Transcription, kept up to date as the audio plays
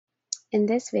In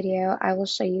this video, I will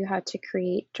show you how to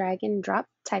create drag and drop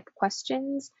type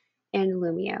questions in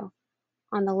Lumio.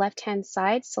 On the left-hand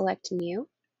side, select New.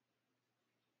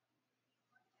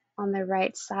 On the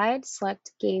right side,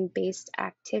 select Game-Based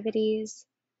Activities.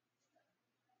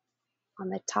 On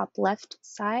the top left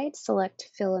side, select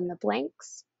Fill in the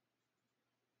Blanks.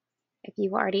 If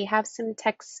you already have some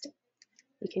text,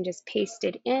 you can just paste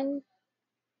it in.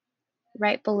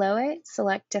 Right below it,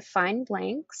 select Define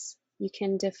Blanks. You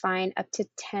can define up to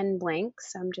 10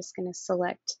 blanks. So I'm just going to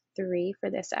select 3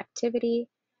 for this activity.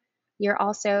 You're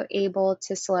also able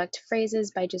to select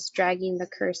phrases by just dragging the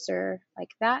cursor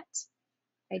like that.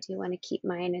 I do want to keep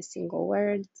mine as single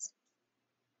words.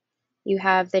 You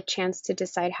have the chance to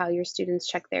decide how your students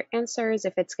check their answers,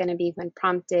 if it's going to be when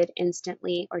prompted,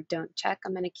 instantly, or don't check.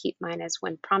 I'm going to keep mine as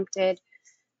when prompted.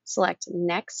 Select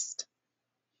Next.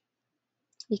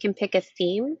 You can pick a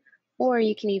theme, or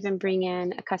you can even bring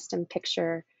in a custom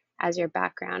picture as your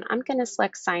background. I'm going to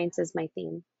select Science as my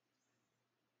theme.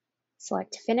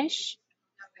 Select Finish.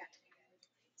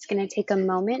 It's going to take a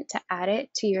moment to add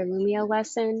it to your Lumio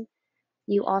lesson.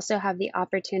 You also have the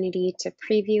opportunity to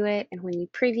preview it, and when you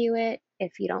preview it,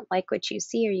 if you don't like what you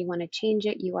see or you want to change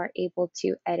it, you are able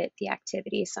to edit the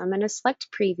activity. So I'm going to select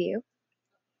Preview.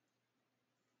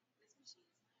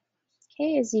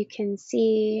 Okay, as you can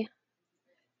see,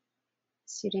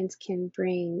 students can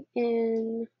bring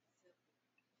in,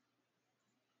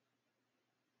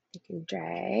 they can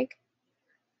drag,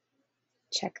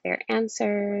 check their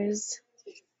answers.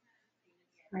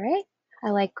 All right, I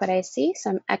like what I see,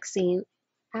 so I'm Xing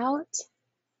out,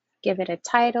 give it a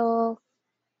title,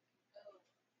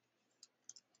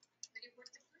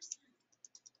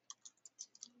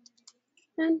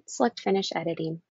 and select Finish Editing.